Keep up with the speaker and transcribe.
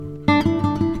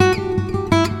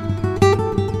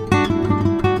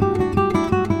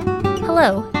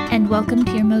Hello, and welcome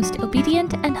to your most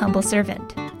obedient and humble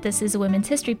servant. This is a women's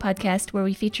history podcast where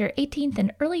we feature 18th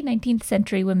and early 19th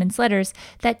century women's letters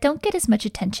that don't get as much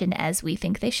attention as we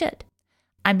think they should.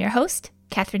 I'm your host,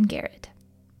 Catherine Garrett.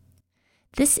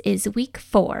 This is week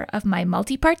 4 of my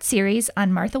multi-part series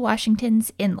on Martha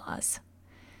Washington's in-laws.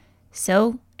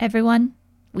 So, everyone,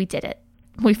 we did it.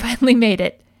 We finally made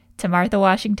it to Martha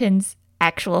Washington's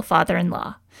actual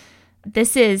father-in-law.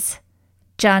 This is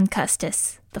John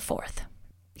Custis IV.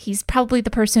 He's probably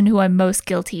the person who I'm most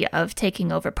guilty of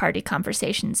taking over party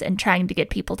conversations and trying to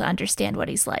get people to understand what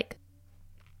he's like.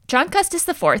 John Custis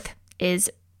IV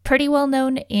is pretty well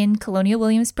known in colonial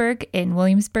Williamsburg, in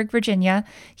Williamsburg, Virginia.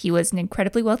 He was an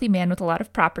incredibly wealthy man with a lot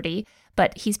of property,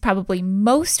 but he's probably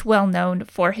most well known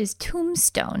for his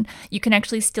tombstone. You can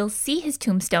actually still see his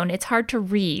tombstone. It's hard to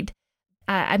read.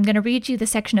 I'm going to read you the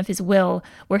section of his will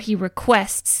where he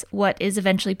requests what is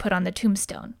eventually put on the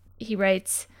tombstone. He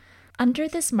writes, "Under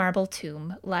this marble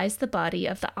tomb lies the body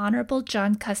of the Honorable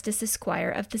John Custis,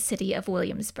 Esquire, of the city of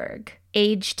Williamsburg,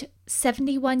 aged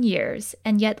 71 years,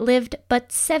 and yet lived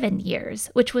but 7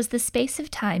 years, which was the space of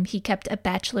time he kept a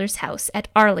bachelor's house at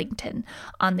Arlington,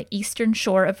 on the eastern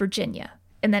shore of Virginia."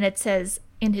 And then it says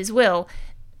in his will,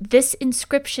 "This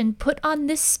inscription put on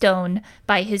this stone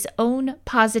by his own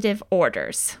positive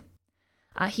orders."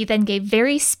 He then gave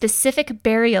very specific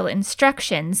burial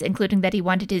instructions, including that he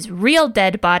wanted his real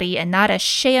dead body and not a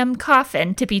sham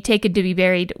coffin to be taken to be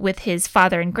buried with his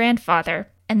father and grandfather.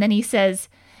 And then he says,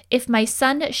 "If my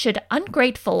son should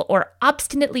ungrateful or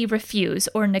obstinately refuse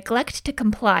or neglect to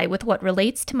comply with what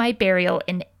relates to my burial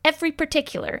in every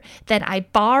particular, then I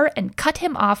bar and cut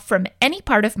him off from any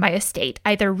part of my estate,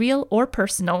 either real or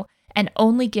personal, and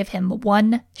only give him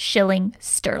 1 shilling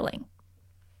sterling."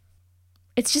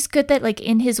 It's just good that,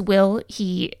 in his will,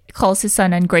 he calls his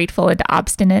son ungrateful and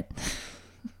obstinate.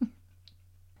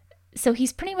 So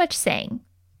he's pretty much saying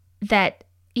that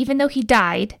even though he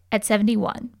died at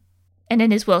 71, and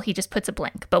in his will he just puts a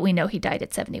blank, but we know he died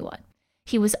at 71,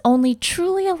 he was only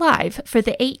truly alive for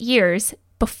the 8 years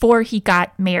before he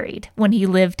got married, when he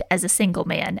lived as a single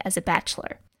man, as a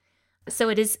bachelor. So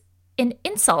it is an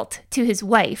insult to his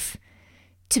wife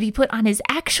to be put on his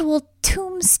actual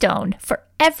tombstone for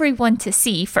everyone to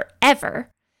see forever.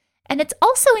 And it's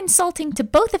also insulting to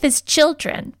both of his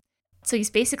children. So he's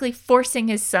basically forcing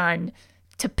his son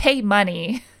to pay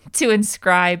money to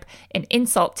inscribe an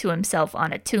insult to himself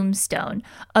on a tombstone.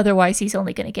 Otherwise, he's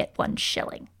only going to get 1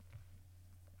 shilling.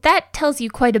 That tells you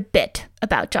quite a bit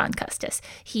about John Custis.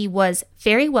 He was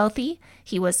very wealthy.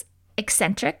 He was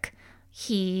eccentric.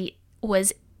 He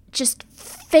was just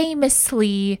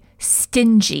famously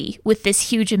stingy with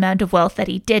this huge amount of wealth that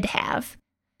he did have,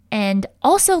 and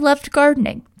also loved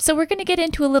gardening. So we're going to get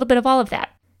into a little bit of all of that.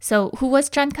 So who was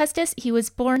John Custis? He was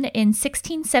born in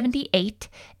 1678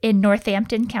 in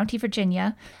Northampton County,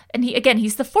 Virginia. And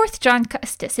he's the 4th John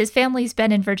Custis. His family's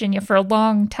been in Virginia for a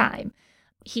long time.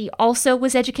 He also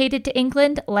was educated to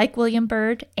England, like William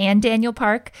Byrd and Daniel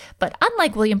Park, but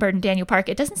unlike William Byrd and Daniel Park,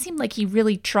 it doesn't seem like he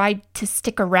really tried to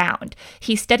stick around.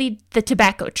 He studied the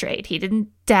tobacco trade. He didn't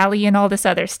dally in all this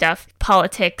other stuff,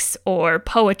 politics or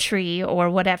poetry or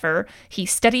whatever. He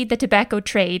studied the tobacco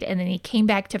trade, and then he came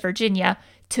back to Virginia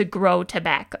to grow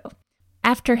tobacco.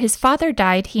 After his father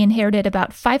died, he inherited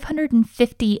about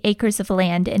 550 acres of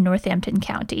land in Northampton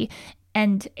County,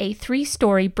 and a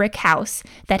 3-story brick house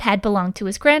that had belonged to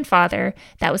his grandfather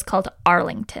that was called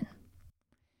Arlington.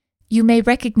 You may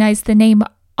recognize the name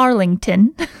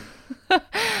Arlington.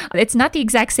 It's not the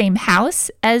exact same house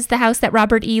as the house that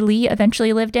Robert E. Lee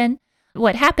eventually lived in.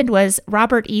 What happened was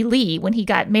Robert E. Lee, when he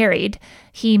got married,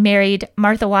 he married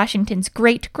Martha Washington's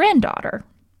great-granddaughter,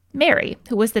 Mary,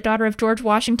 who was the daughter of George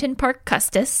Washington Parke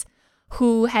Custis,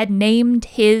 who had named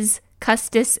his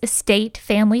Custis estate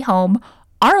family home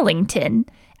Arlington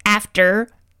after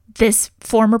this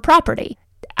former property.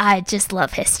 I just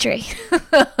love history.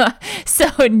 So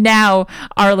now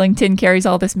Arlington carries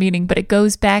all this meaning, but it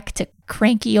goes back to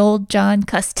cranky old John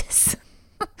Custis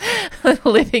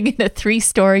living in a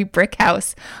 3-story brick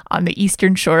house on the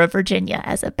eastern shore of Virginia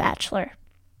as a bachelor.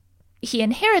 He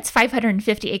inherits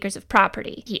 550 acres of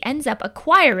property. He ends up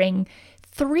acquiring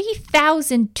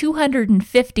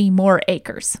 3,250 more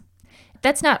acres.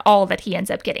 That's not all that he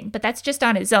ends up getting, but that's just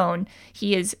on his own.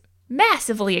 He is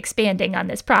massively expanding on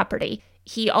this property.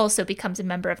 He also becomes a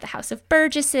member of the House of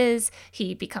Burgesses.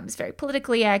 He becomes very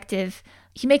politically active.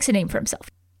 He makes a name for himself.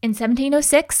 In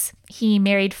 1706, he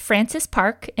married Frances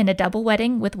Parke in a double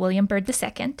wedding with William Byrd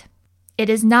II. It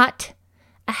is not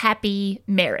a happy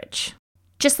marriage.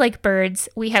 Just like Byrd's,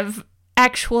 we have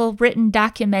actual written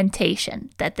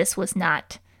documentation that this was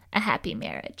not a happy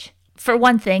marriage. For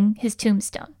one thing, his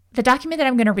tombstone. The document that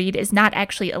I'm going to read is not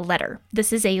actually a letter.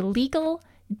 This is a legal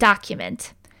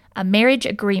document, a marriage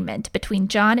agreement between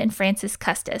John and Frances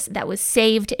Custis that was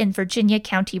saved in Virginia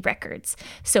county records.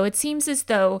 So it seems as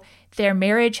though their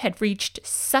marriage had reached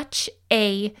such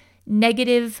a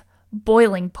negative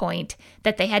boiling point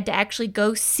that they had to actually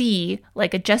go see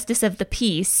like a justice of the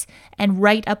peace and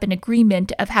write up an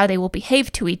agreement of how they will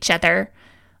behave to each other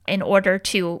in order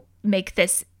to make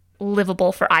this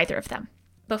livable for either of them.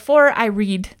 Before I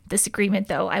read this agreement,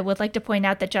 though, I would like to point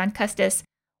out that John Custis,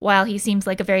 while he seems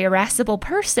like a very irascible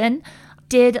person,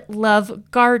 did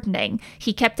love gardening.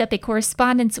 He kept up a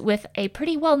correspondence with a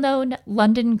pretty well-known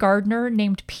London gardener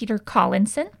named Peter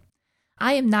Collinson.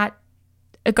 I am not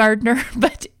a gardener,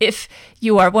 but if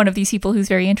you are one of these people who's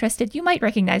very interested, you might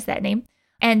recognize that name.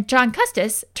 And John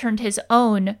Custis turned his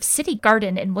own city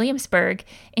garden in Williamsburg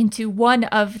into one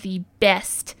of the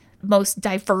best, most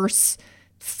diverse,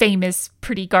 famous,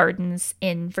 pretty gardens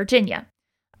in Virginia.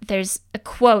 There's a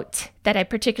quote that I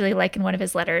particularly like in one of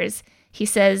his letters. He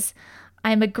says,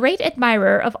 "I am a great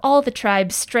admirer of all the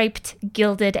tribe's striped,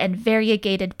 gilded, and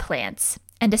variegated plants,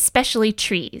 and especially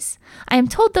trees. I am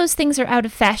told those things are out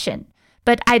of fashion,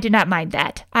 but I do not mind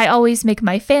that. I always make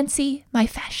my fancy my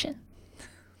fashion."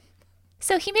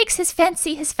 So he makes his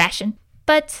fancy his fashion,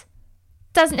 but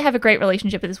doesn't have a great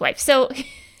relationship with his wife. So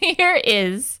here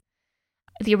is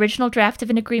the original draft of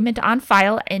an agreement on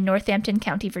file in Northampton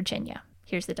County, Virginia.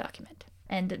 Here's the document.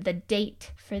 And the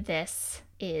date for this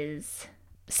is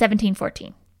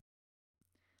 1714.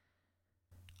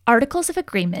 Articles of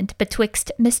Agreement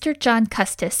betwixt Mr. John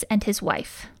Custis and his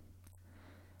wife.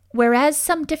 Whereas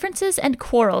some differences and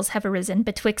quarrels have arisen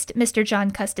betwixt Mr.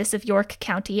 John Custis of York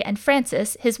County and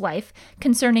Frances, his wife,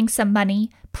 concerning some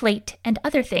money, plate, and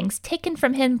other things taken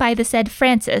from him by the said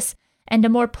Frances, and a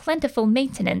more plentiful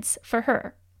maintenance for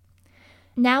her.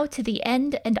 Now to the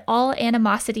end and all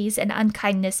animosities and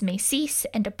unkindness may cease,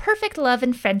 and a perfect love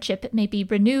and friendship may be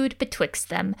renewed betwixt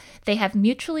them, they have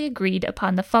mutually agreed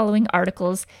upon the following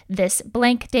articles this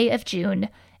blank day of June,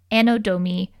 Anno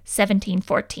Domini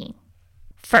 1714.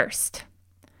 First,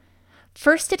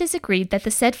 it is agreed that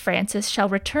the said Frances shall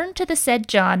return to the said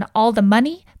John all the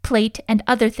money, plate, and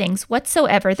other things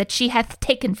whatsoever that she hath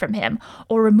taken from him,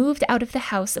 or removed out of the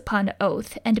house upon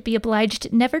oath, and be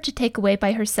obliged never to take away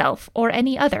by herself, or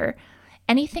any other,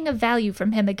 anything of value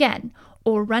from him again,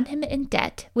 or run him in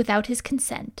debt without his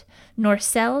consent, nor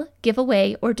sell, give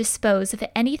away, or dispose of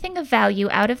anything of value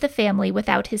out of the family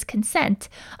without his consent,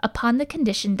 upon the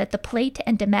condition that the plate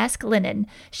and damask linen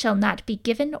shall not be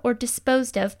given or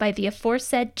disposed of by the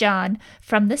aforesaid John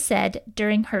from the said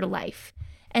during her life.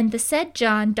 And the said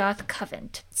John doth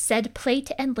covent, said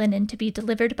plate and linen to be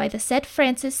delivered by the said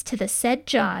Frances to the said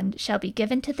John shall be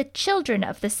given to the children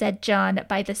of the said John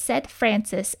by the said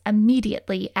Frances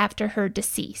immediately after her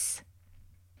decease.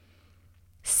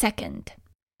 Second,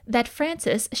 that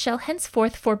Frances shall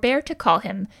henceforth forbear to call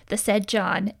him, the said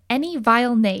John, any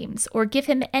vile names, or give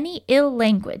him any ill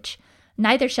language,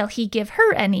 neither shall he give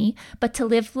her any, but to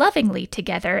live lovingly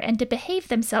together, and to behave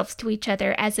themselves to each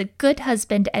other as a good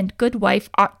husband and good wife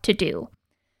ought to do.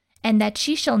 And that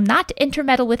she shall not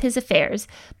intermeddle with his affairs,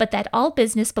 but that all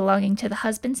business belonging to the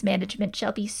husband's management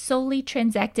shall be solely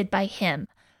transacted by him.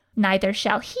 Neither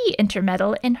shall he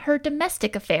intermeddle in her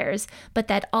domestic affairs, but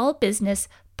that all business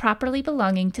properly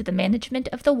belonging to the management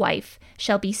of the wife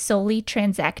shall be solely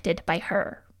transacted by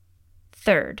her.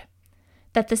 Third,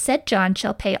 that the said John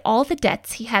shall pay all the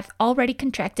debts he hath already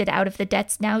contracted out of the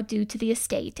debts now due to the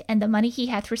estate, and the money he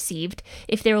hath received,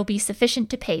 if there will be sufficient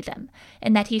to pay them,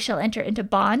 and that he shall enter into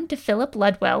bond to Philip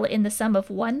Ludwell in the sum of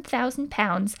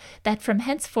 £1,000, that from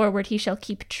henceforward he shall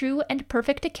keep true and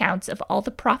perfect accounts of all the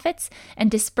profits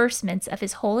and disbursements of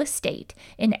his whole estate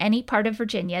in any part of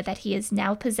Virginia that he is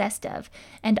now possessed of,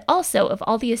 and also of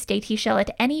all the estate he shall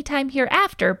at any time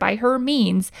hereafter by her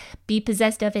means be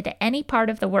possessed of in any part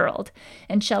of the world,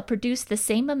 and shall produce the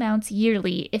same amounts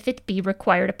yearly if it be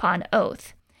required upon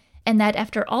oath, and that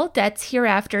after all debts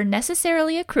hereafter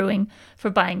necessarily accruing for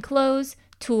buying clothes,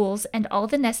 tools, and all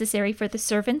the necessary for the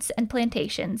servants and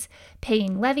plantations,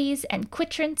 paying levies and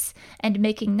quitrents, and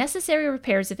making necessary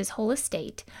repairs of his whole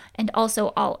estate, and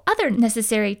also all other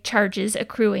necessary charges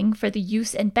accruing for the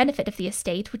use and benefit of the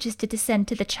estate which is to descend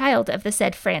to the child of the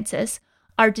said Frances,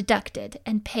 are deducted,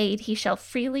 and paid he shall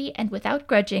freely and without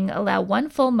grudging allow one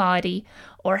full moiety,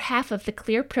 or half of the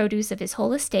clear produce of his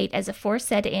whole estate as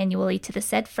aforesaid annually to the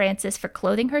said Frances for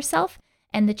clothing herself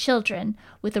and the children,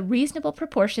 with a reasonable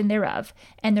proportion thereof,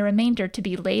 and the remainder to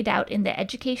be laid out in the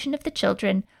education of the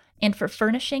children, and for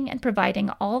furnishing and providing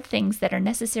all things that are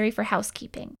necessary for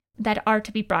housekeeping, that are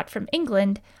to be brought from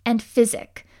England, and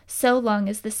physic, so long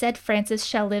as the said Francis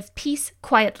shall live peace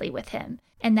quietly with him,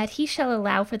 and that he shall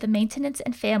allow for the maintenance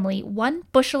and family 1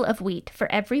 bushel of wheat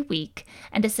for every week,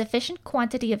 and a sufficient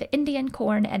quantity of Indian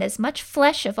corn, and as much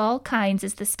flesh of all kinds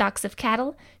as the stocks of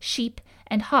cattle, sheep,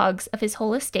 and hogs of his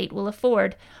whole estate will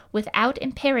afford, without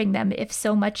impairing them if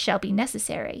so much shall be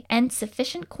necessary, and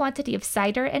sufficient quantity of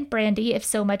cider and brandy if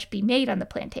so much be made on the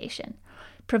plantation,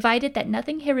 provided that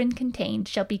nothing herein contained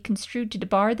shall be construed to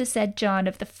debar the said John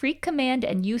of the free command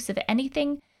and use of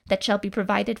anything that shall be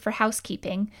provided for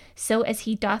housekeeping, so as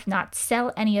he doth not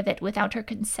sell any of it without her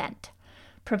consent.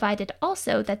 Provided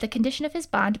also that the condition of his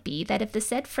bond be that if the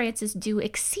said Francis do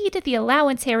exceed the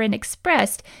allowance herein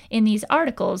expressed in these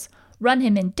articles, run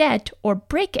him in debt, or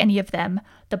break any of them,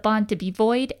 the bond to be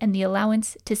void and the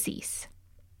allowance to cease.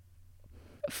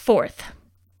 4th,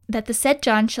 that the said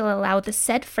John shall allow the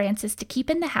said Francis to keep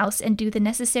in the house and do the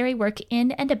necessary work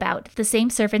in and about the same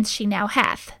servants she now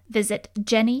hath, visit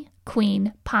Jenny,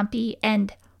 Queen, Pompey,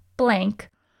 and blank,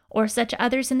 or such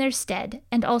others in their stead,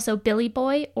 and also Billy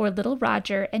Boy, or Little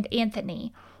Roger, and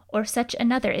Anthony, or such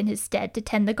another in his stead to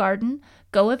tend the garden,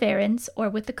 go of errands, or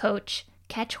with the coach,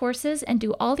 catch horses, and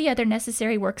do all the other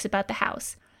necessary works about the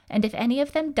house, and if any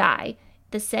of them die,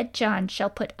 the said John shall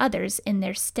put others in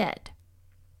their stead.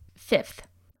 5th,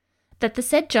 that the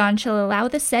said John shall allow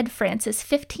the said Francis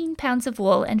 15 pounds of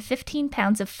wool and 15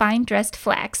 pounds of fine dressed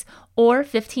flax, or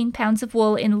 15 pounds of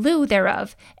wool in lieu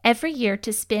thereof, every year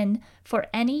to spin for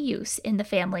any use in the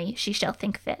family she shall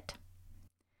think fit.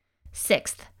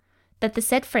 6th, that the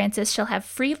said Francis shall have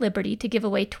free liberty to give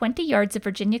away 20 yards of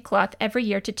Virginia cloth every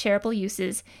year to charitable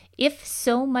uses, if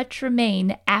so much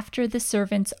remain after the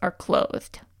servants are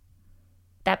clothed.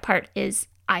 That part is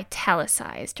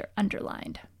italicized or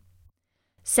underlined.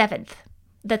 7th,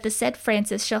 that the said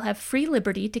Francis shall have free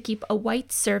liberty to keep a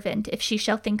white servant, if she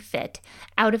shall think fit,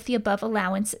 out of the above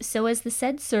allowance, so as the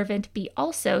said servant be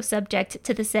also subject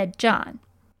to the said John.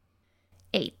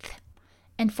 8th,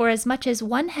 and for as much as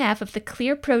 1/2 of the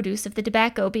clear produce of the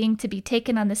tobacco being to be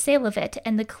taken on the sale of it,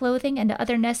 and the clothing and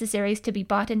other necessaries to be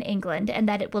bought in England, and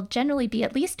that it will generally be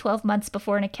at least 12 months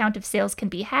before an account of sales can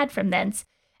be had from thence,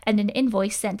 and an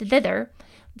invoice sent thither.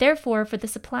 Therefore, for the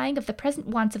supplying of the present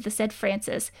wants of the said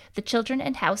Francis, the children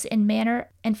and house in manner,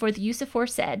 and for the use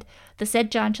aforesaid, the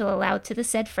said John shall allow to the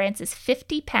said Francis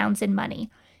 50 pounds in money,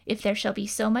 if there shall be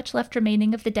so much left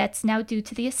remaining of the debts now due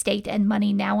to the estate and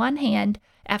money now on hand,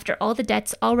 after all the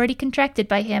debts already contracted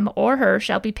by him or her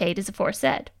shall be paid as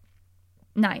aforesaid.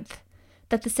 9th,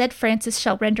 that the said Francis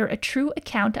shall render a true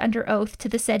account under oath to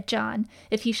the said John,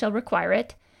 if he shall require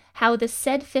it, how the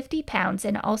said 50 pounds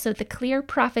and also the clear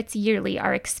profits yearly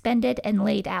are expended and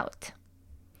laid out.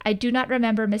 I do not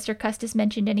remember Mr. Custis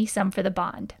mentioned any sum for the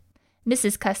bond.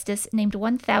 Mrs. Custis named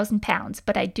 1,000 pounds,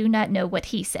 but I do not know what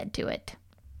he said to it.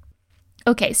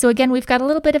 Okay, so again, we've got a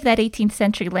little bit of that 18th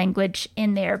century language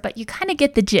in there, but you kind of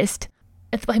get the gist.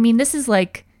 I mean, this is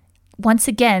like, once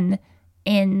again,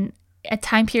 in a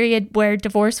time period where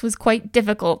divorce was quite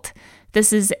difficult.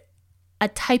 This is a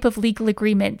type of legal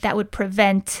agreement that would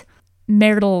prevent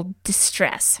marital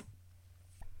distress.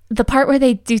 The part where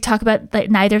they do talk about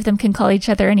that neither of them can call each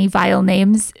other any vile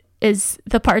names is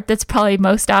the part that's probably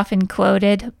most often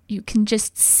quoted. You can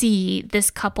just see this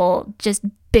couple just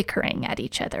bickering at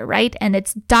each other, right? And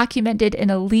it's documented in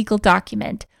a legal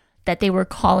document that they were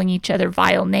calling each other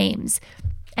vile names.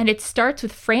 And it starts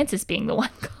with Francis being the one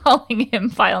calling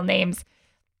him vile names.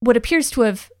 What appears to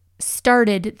have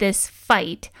started this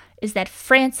fight is that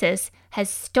Francis has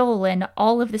stolen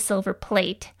all of the silver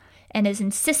plate and is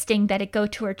insisting that it go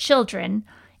to her children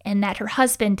and that her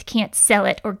husband can't sell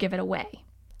it or give it away.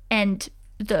 And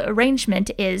the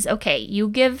arrangement is, okay, you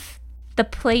give the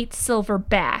plate silver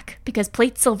back, because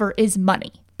plate silver is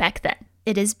money back then.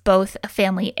 It is both a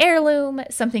family heirloom,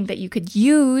 something that you could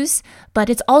use, but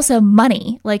it's also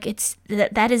money. Like, it's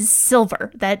that is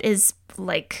silver. That is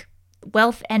like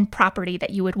wealth and property that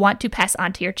you would want to pass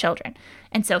on to your children.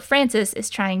 And so Frances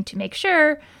is trying to make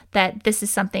sure that this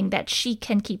is something that she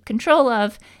can keep control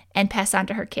of and pass on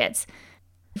to her kids.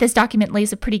 This document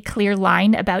lays a pretty clear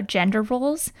line about gender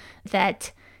roles,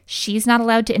 that she's not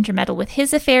allowed to intermeddle with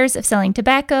his affairs of selling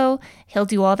tobacco. He'll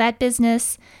do all that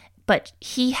business, but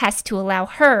he has to allow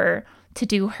her to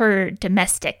do her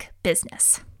domestic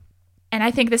business. And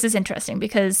I think this is interesting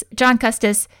because John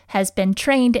Custis has been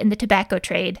trained in the tobacco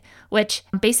trade, which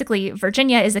basically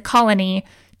Virginia is a colony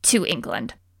to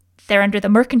England. They're under the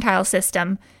mercantile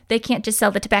system. They can't just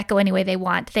sell the tobacco any way they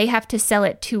want. They have to sell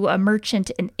it to a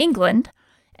merchant in England,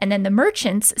 and then the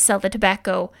merchants sell the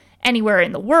tobacco anywhere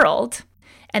in the world,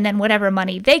 and then whatever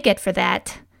money they get for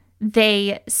that,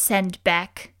 they send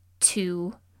back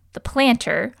to the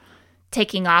planter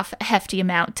taking off a hefty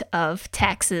amount of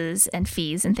taxes and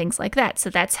fees and things like that. So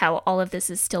that's how all of this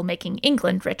is still making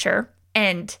England richer.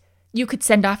 And you could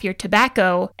send off your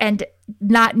tobacco and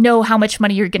not know how much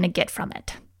money you're going to get from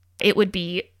it. It would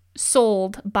be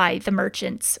sold by the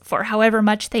merchants for however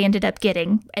much they ended up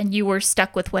getting, and you were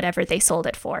stuck with whatever they sold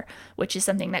it for, which is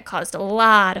something that caused a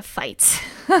lot of fights.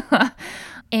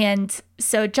 And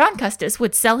so John Custis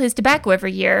would sell his tobacco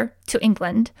every year to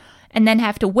England and then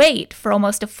have to wait for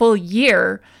almost a full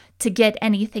year to get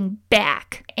anything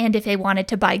back. And if they wanted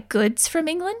to buy goods from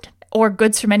England or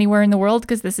goods from anywhere in the world,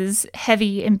 because this is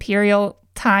heavy imperial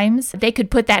times, they could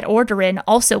put that order in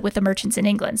also with the merchants in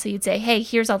England. So you'd say, hey,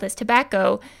 here's all this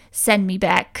tobacco, send me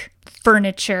back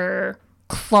furniture,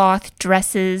 cloth,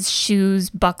 dresses, shoes,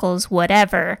 buckles,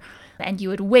 whatever. And you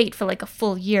would wait for like a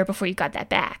full year before you got that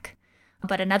back.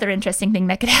 But another interesting thing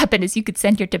that could happen is you could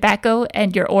send your tobacco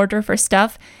and your order for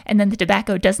stuff, and then the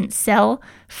tobacco doesn't sell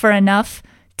for enough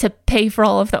to pay for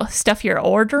all of the stuff you're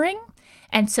ordering.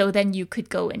 And so then you could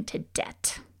go into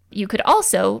debt. You could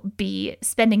also be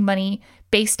spending money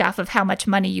based off of how much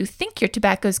money you think your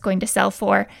tobacco is going to sell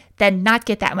for, then not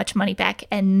get that much money back,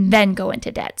 and then go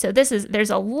into debt. So there's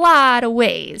a lot of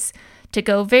ways to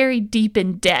go very deep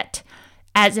in debt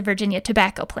as a Virginia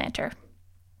tobacco planter.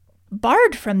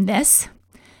 Barred from this,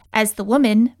 as the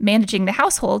woman managing the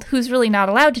household, who's really not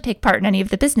allowed to take part in any of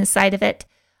the business side of it,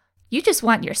 you just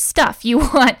want your stuff. You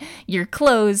want your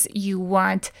clothes, you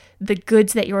want the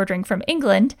goods that you're ordering from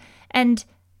England, and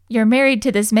you're married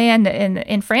to this man,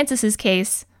 in Francis's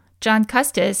case, John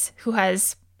Custis, who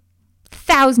has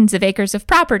thousands of acres of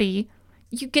property.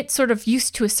 You get sort of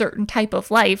used to a certain type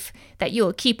of life that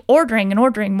you'll keep ordering and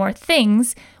ordering more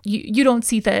things. You don't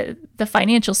see the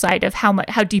financial side of how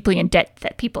deeply in debt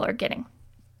that people are getting.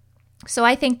 So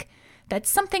I think that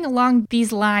something along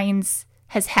these lines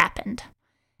has happened.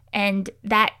 And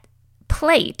that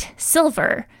plate,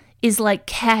 silver, is like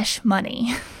cash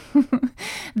money.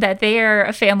 That they're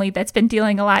a family that's been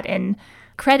dealing a lot in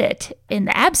credit in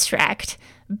the abstract,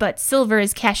 but silver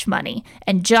is cash money,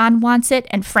 and John wants it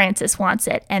and Francis wants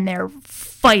it, and they're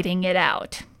fighting it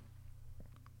out.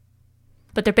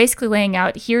 But they're basically laying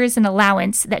out, here is an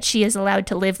allowance that she is allowed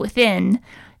to live within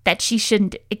that she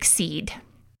shouldn't exceed.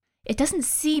 It doesn't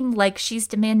seem like she's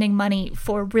demanding money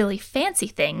for really fancy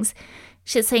things.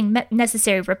 She's saying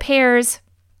necessary repairs.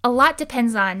 A lot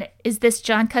depends on, is this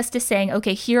John Custis saying,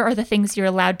 okay, here are the things you're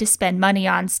allowed to spend money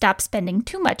on, stop spending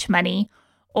too much money?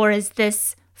 Or is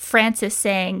this Francis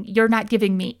saying, you're not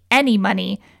giving me any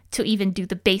money to even do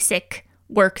the basic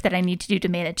work that I need to do to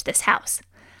manage this house?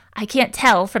 I can't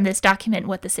tell from this document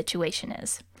what the situation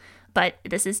is, but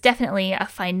this is definitely a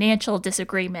financial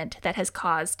disagreement that has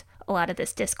caused a lot of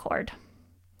this discord.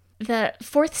 The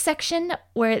fourth section,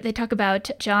 where they talk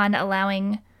about John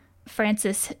allowing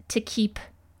Francis to keep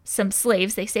some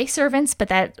slaves. They say servants, but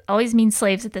that always means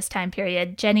slaves at this time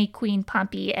period. Jenny, Queen,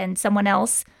 Pompey, and someone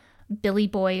else, Billy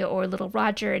Boy or Little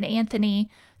Roger and Anthony.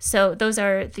 So those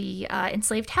are the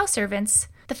enslaved house servants.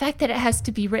 The fact that it has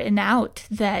to be written out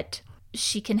that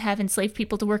she can have enslaved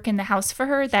people to work in the house for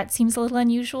her, that seems a little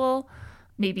unusual.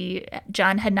 Maybe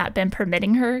John had not been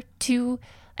permitting her to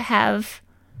have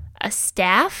a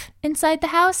staff inside the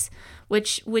house,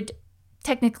 which would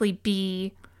technically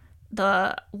be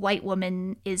the white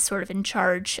woman is sort of in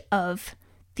charge of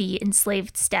the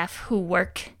enslaved staff who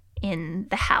work in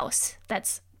the house.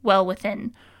 That's well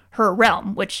within her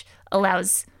realm, which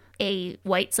allows a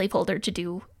white slaveholder to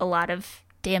do a lot of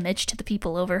damage to the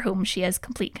people over whom she has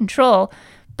complete control.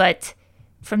 But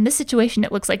from this situation,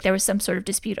 it looks like there was some sort of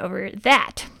dispute over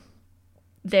that.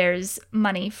 There's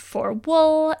money for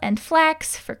wool and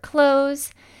flax, for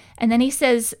clothes. And then he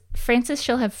says, Francis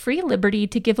shall have free liberty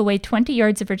to give away 20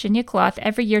 yards of Virginia cloth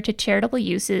every year to charitable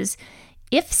uses,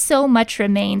 if so much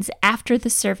remains after the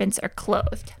servants are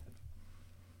clothed.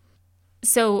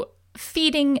 So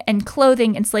feeding and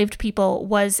clothing enslaved people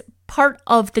was part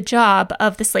of the job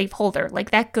of the slaveholder.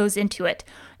 Like, that goes into it.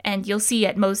 And you'll see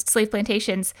at most slave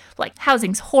plantations, like,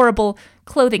 housing's horrible,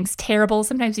 clothing's terrible.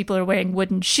 Sometimes people are wearing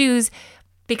wooden shoes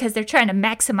because they're trying to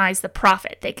maximize the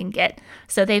profit they can get.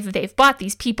 So they've bought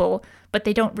these people, but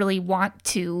they don't really want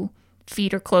to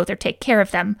feed or clothe or take care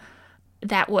of them.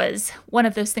 That was one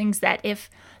of those things that if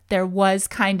there was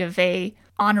kind of a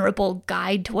honorable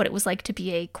guide to what it was like to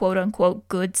be a quote-unquote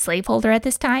good slaveholder at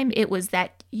this time, it was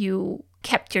that you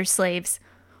kept your slaves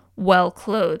well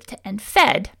clothed and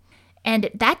fed. And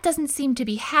that doesn't seem to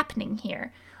be happening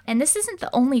here. And this isn't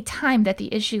the only time that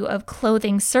the issue of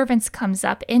clothing servants comes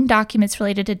up in documents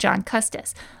related to John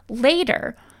Custis.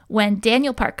 Later, when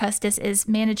Daniel Parke Custis is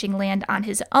managing land on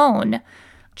his own,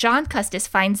 John Custis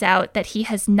finds out that he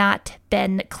has not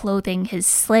been clothing his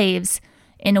slaves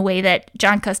in a way that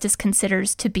John Custis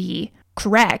considers to be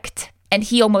correct, and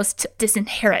he almost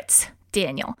disinherits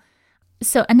Daniel.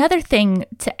 So another thing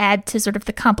to add to sort of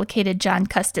the complicated John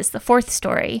Custis IV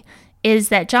story is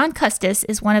that John Custis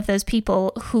is one of those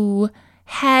people who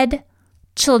had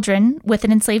children with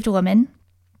an enslaved woman.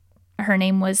 Her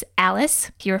name was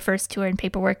Alice. He refers to her in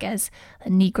paperwork as a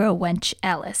Negro wench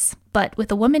Alice. But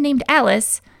with a woman named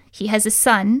Alice, he has a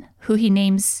son who he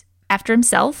names after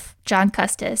himself, John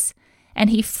Custis, and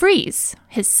he frees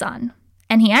his son.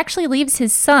 And he actually leaves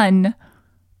his son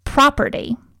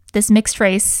property, this mixed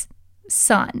race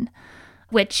son,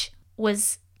 which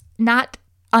was not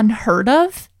unheard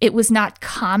of. It was not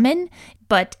common,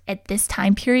 but at this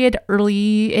time period,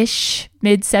 early-ish,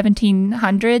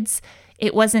 mid-1700s,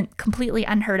 it wasn't completely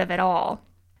unheard of at all.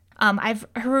 I've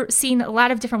seen a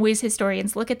lot of different ways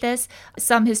historians look at this.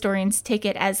 Some historians take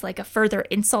it as like a further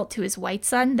insult to his white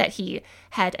son that he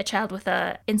had a child with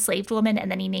a enslaved woman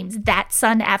and then he names that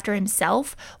son after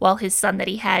himself, while his son that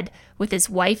he had with his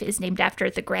wife is named after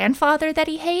the grandfather that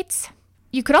he hates.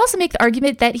 You could also make the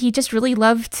argument that he just really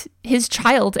loved his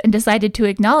child and decided to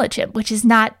acknowledge him, which is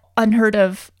not unheard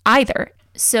of either.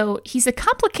 So he's a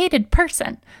complicated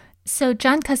person. So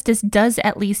John Custis does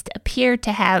at least appear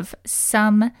to have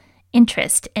some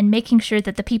interest in making sure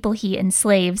that the people he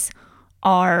enslaves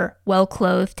are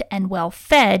well-clothed and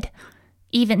well-fed,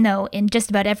 even though in just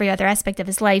about every other aspect of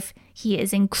his life, he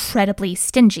is incredibly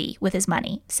stingy with his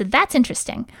money. So that's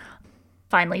interesting.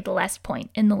 Finally, the last point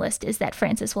in the list is that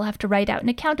Frances will have to write out an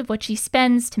account of what she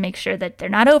spends to make sure that they're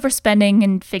not overspending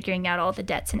and figuring out all the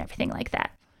debts and everything like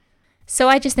that. So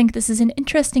I just think this is an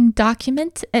interesting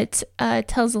document. It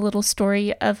tells a little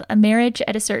story of a marriage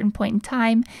at a certain point in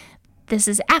time. This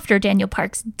is after Daniel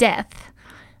Park's death.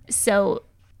 So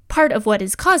part of what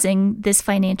is causing this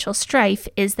financial strife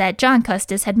is that John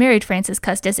Custis had married Frances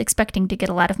Custis expecting to get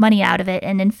a lot of money out of it,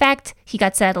 and in fact, he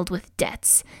got saddled with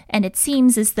debts. And it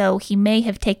seems as though he may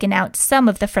have taken out some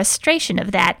of the frustration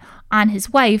of that on his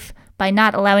wife by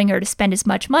not allowing her to spend as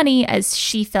much money as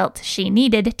she felt she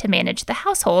needed to manage the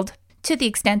household, to the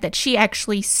extent that she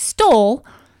actually stole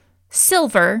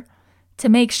silver to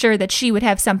make sure that she would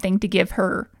have something to give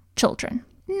her children.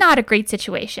 Not a great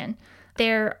situation.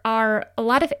 There are a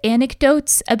lot of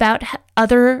anecdotes about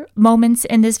other moments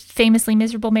in this famously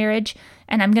miserable marriage,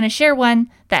 and I'm going to share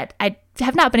one that I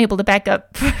have not been able to back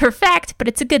up for fact, but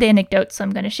it's a good anecdote, so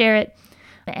I'm going to share it.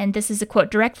 And this is a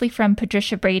quote directly from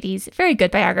Patricia Brady's very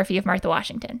good biography of Martha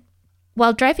Washington.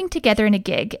 While driving together in a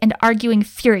gig and arguing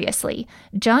furiously,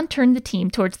 John turned the team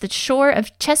towards the shore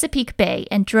of Chesapeake Bay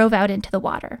and drove out into the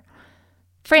water.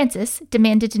 Frances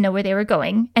demanded to know where they were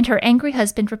going, and her angry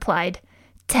husband replied,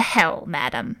 "To hell,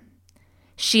 madam."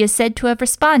 She is said to have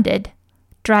responded,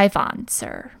 "Drive on,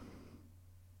 sir."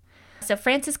 So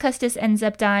Frances Custis ends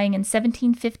up dying in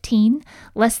 1715,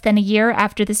 less than a year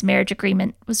after this marriage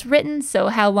agreement was written. So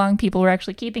how long people were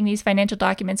actually keeping these financial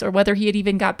documents, or whether he had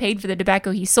even got paid for the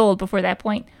tobacco he sold before that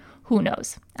point, who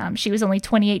knows? She was only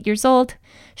 28 years old.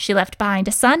 She left behind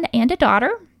a son and a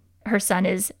daughter. Her son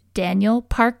is Daniel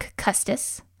Park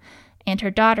Custis, and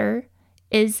her daughter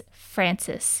is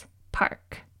Frances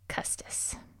Park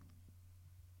Custis.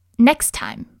 Next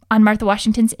time on Martha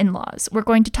Washington's In-Laws, we're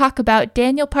going to talk about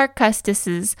Daniel Park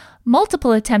Custis's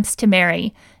multiple attempts to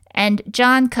marry and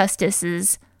John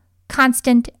Custis's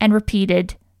constant and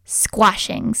repeated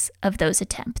squashings of those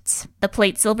attempts. The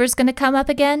plate silver's going to come up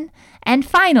again. And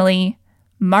finally,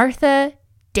 Martha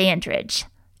Dandridge.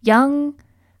 Young,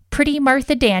 pretty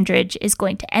Martha Dandridge is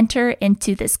going to enter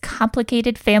into this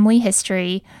complicated family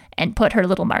history and put her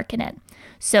little mark in it.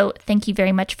 So thank you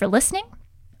very much for listening.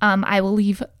 I will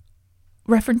leave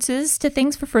references to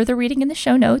things for further reading in the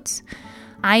show notes.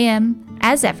 I am,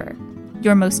 as ever,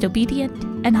 your most obedient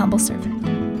and humble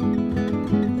servant.